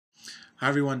Hi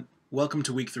everyone, welcome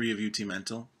to week 3 of UT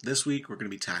Mental. This week we're going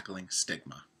to be tackling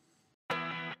stigma. For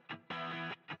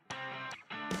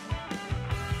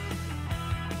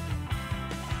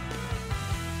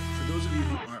those of you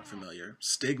who aren't familiar,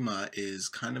 stigma is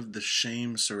kind of the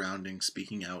shame surrounding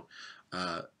speaking out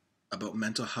about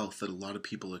mental health that a lot of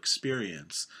people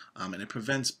experience, and it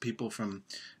prevents people from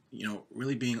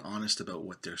really being honest about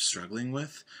what they're struggling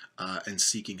with and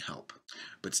seeking help.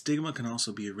 But stigma can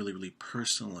also be a really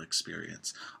personal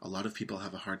experience. A lot of people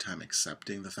have a hard time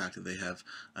accepting the fact that they have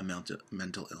a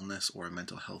mental illness or a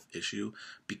mental health issue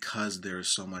because there is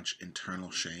so much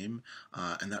internal shame,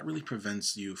 and that really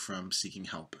prevents you from seeking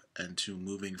help and to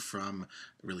moving from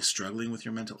really struggling with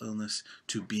your mental illness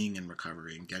to being in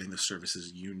recovery and getting the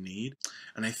services you need.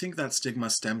 And I think that stigma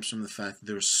stems from the fact that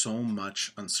there's so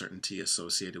much uncertainty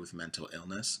associated with mental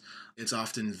illness. It's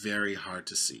often very hard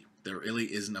to see. There really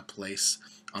isn't a place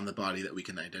on the body that we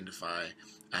can identify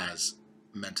as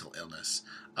mental illness.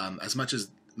 As much as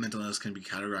mental illness can be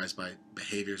categorized by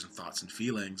behaviors and thoughts and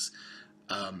feelings,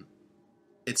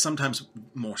 it's sometimes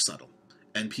more subtle.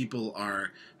 And people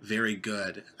are very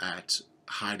good at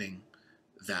hiding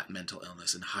that mental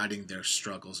illness and hiding their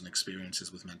struggles and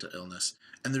experiences with mental illness.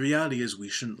 And the reality is we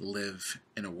shouldn't live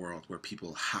in a world where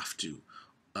people have to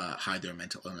hide their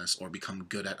mental illness or become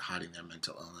good at hiding their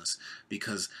mental illness,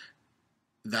 because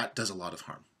that does a lot of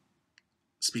harm.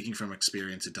 Speaking from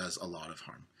experience, it does a lot of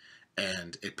harm.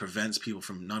 And it prevents people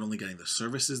from not only getting the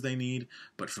services they need,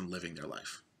 but from living their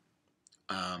life.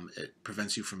 It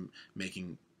prevents you from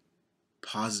making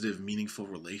positive, meaningful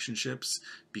relationships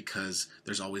because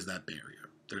there's always that barrier.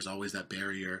 There's always that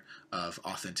barrier of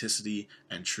authenticity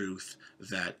and truth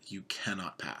that you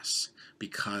cannot pass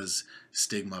because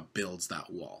stigma builds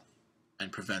that wall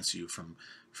and prevents you from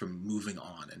moving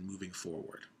on and moving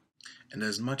forward. And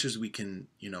as much as we can,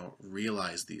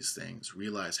 realize these things,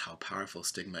 realize how powerful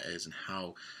stigma is and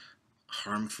how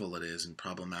harmful it is and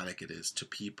problematic it is to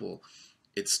people,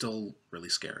 it's still really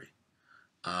scary.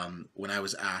 When I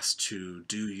was asked to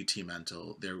do UT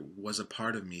Mental, there was a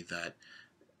part of me that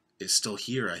is still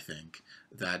here, I think,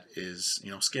 that is,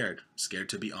 scared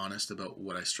to be honest about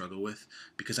what I struggle with,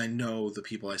 because I know the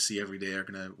people I see every day are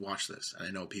going to watch this, and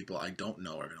I know people I don't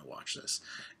know are going to watch this,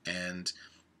 and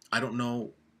I don't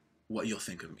know what you'll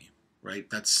think of me, right?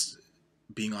 That's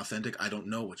being authentic. I don't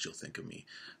know what you'll think of me,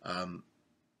 and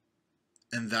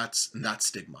that's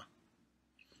stigma.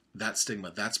 That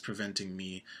stigma, that's preventing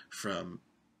me from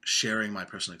sharing my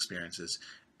personal experiences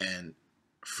and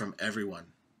for everyone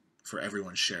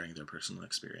sharing their personal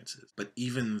experiences. But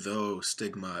even though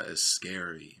stigma is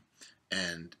scary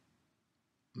and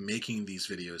making these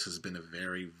videos has been a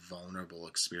very vulnerable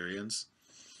experience,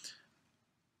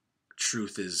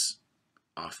 truth is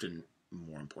often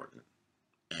more important,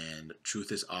 and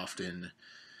truth is often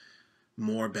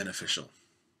more beneficial.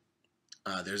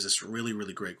 There's this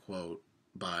really great quote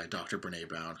by Dr. Brene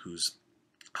Brown, who's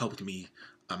helped me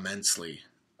immensely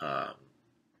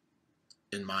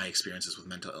in my experiences with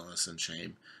mental illness and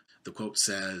shame. The quote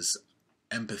says,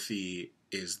 "Empathy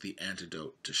is the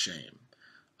antidote to shame."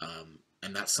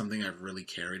 And that's something I've really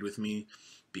carried with me,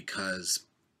 because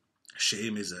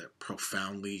shame is a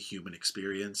profoundly human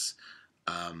experience,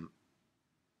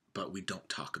 but we don't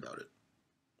talk about it.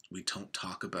 We don't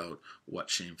talk about what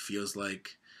shame feels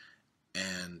like,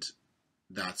 and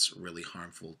that's really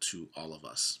harmful to all of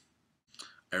us.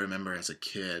 I remember as a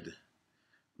kid,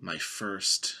 my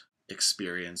first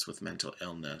experience with mental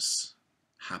illness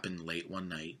happened late one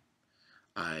night.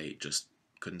 I just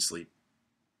couldn't sleep,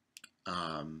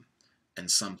 and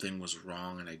something was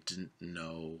wrong, and I didn't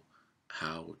know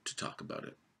how to talk about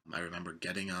it. I remember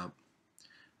getting up,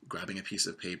 grabbing a piece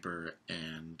of paper,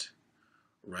 and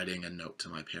writing a note to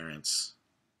my parents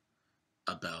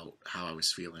about how I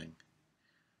was feeling.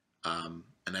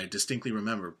 And I distinctly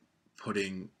remember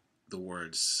putting the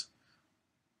words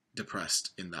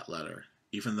depressed in that letter,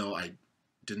 even though I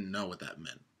didn't know what that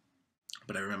meant.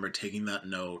 But I remember taking that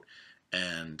note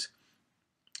and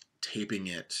taping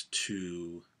it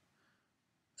to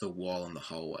the wall in the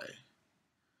hallway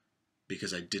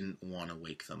because I didn't want to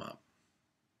wake them up.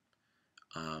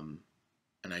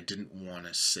 And I didn't want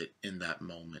to sit in that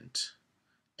moment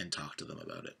and talk to them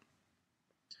about it.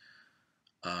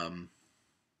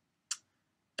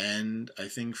 And I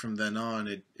think from then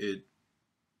on,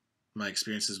 my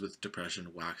experiences with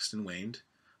depression waxed and waned.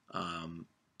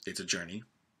 It's a journey.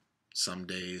 Some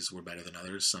days were better than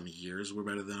others. Some years were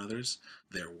better than others.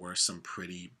 There were some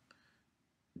pretty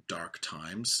dark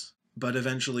times, but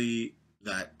eventually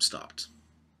that stopped.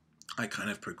 I kind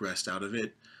of progressed out of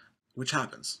it, which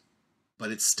happens,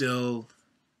 but it still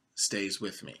stays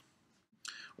with me.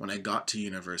 when I got to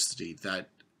university, that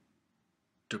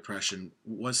depression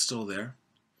was still there.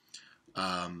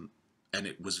 And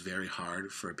it was very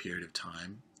hard for a period of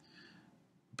time,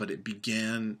 but it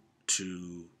began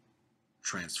to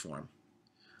transform.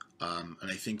 And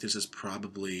I think this is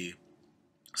probably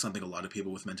something a lot of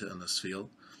people with mental illness feel,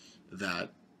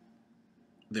 that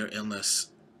their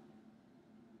illness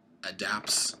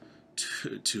adapts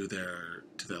to their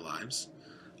lives.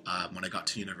 When I got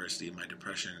to university, my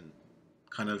depression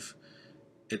kind of,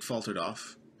 it faltered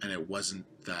off, and it wasn't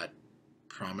that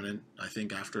prominent, I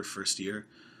think, after first year,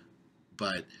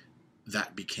 but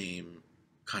that became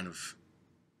kind of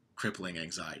crippling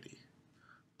anxiety.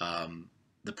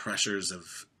 The pressures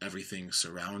of everything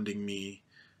surrounding me,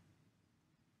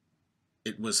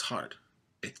 it was hard.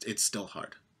 It's still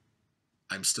hard.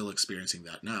 I'm still experiencing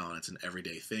that now, and it's an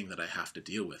everyday thing that I have to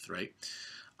deal with, right?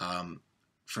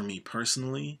 For me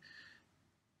personally,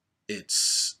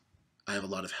 I have a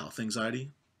lot of health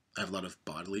anxiety. I have a lot of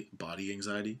body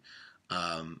anxiety.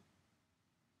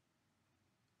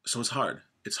 So it's hard.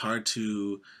 It's hard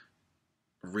to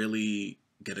really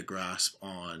get a grasp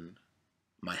on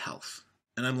my health.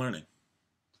 And I'm learning.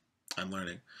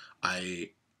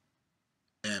 I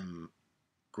am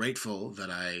grateful that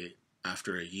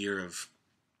after a year of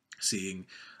seeing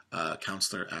a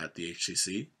counselor at the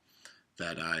HCC,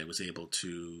 that I was able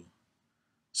to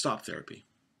stop therapy,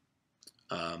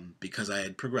 because I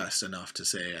had progressed enough to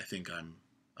say, I think I'm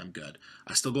good.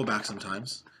 I still go back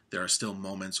sometimes. There are still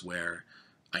moments where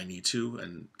I need to,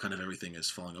 and kind of everything is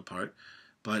falling apart.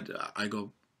 But I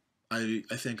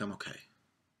think I'm okay,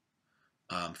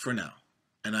 for now.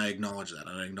 And I acknowledge that.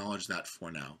 And I acknowledge that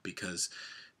for now, because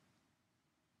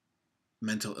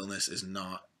mental illness is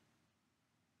not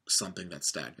something that's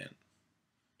stagnant.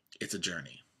 It's a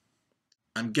journey.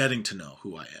 I'm getting to know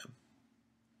who I am.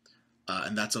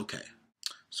 And that's okay.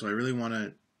 So I really want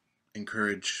to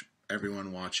encourage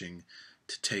everyone watching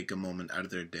to take a moment out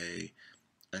of their day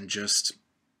and just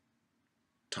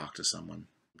talk to someone.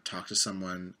 Talk to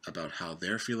someone about how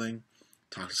they're feeling.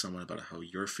 Talk to someone about how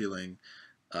you're feeling.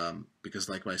 Because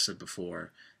like I said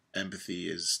before, empathy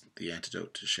is the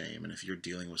antidote to shame. And if you're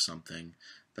dealing with something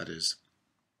that is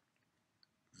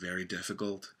very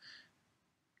difficult,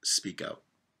 speak out.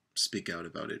 Speak out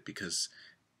about it, because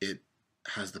it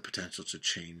has the potential to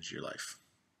change your life.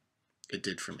 It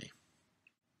did for me.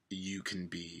 You can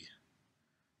be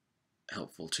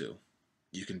helpful too.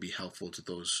 You can be helpful to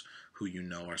those who you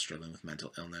know are struggling with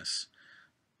mental illness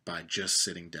by just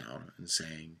sitting down and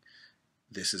saying,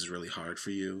 this is really hard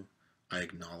for you. I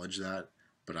acknowledge that,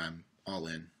 but I'm all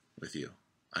in with you.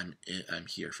 I'm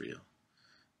here for you.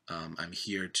 I'm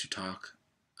here to talk.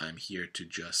 I'm here to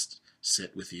just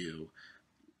sit with you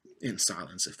in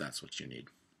silence if that's what you need.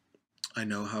 I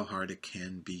know how hard it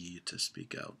can be to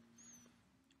speak out.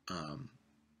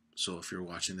 So if you're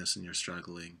watching this and you're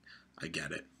struggling, I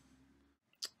get it.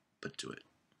 But do it.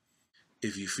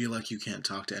 If you feel like you can't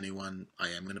talk to anyone, I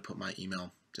am going to put my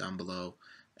email down below.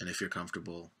 And if you're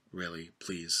comfortable, really,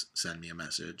 please send me a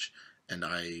message and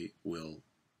I will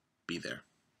be there.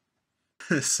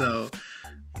 So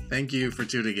thank you for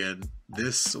tuning in.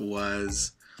 This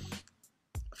was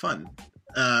fun.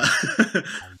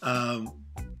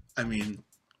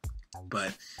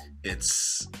 But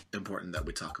it's important that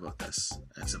we talk about this.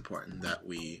 It's important that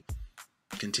we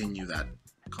continue that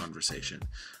conversation.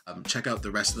 Check out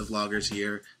the rest of the vloggers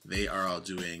here. They are all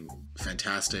doing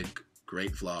fantastic,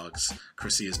 great vlogs.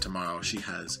 Chrissy is tomorrow. She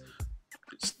has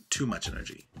too much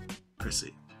energy.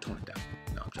 Chrissy, tone it down.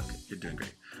 No, I'm joking. You're doing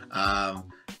great.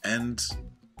 And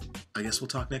I guess we'll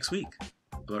talk next week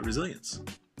about resilience.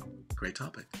 Great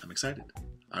topic. I'm excited.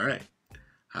 All right.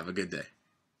 Have a good day.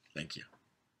 Thank you.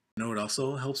 You know what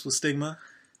also helps with stigma?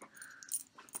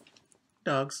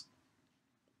 Dogs.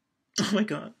 Oh my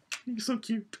god. You're so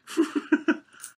cute.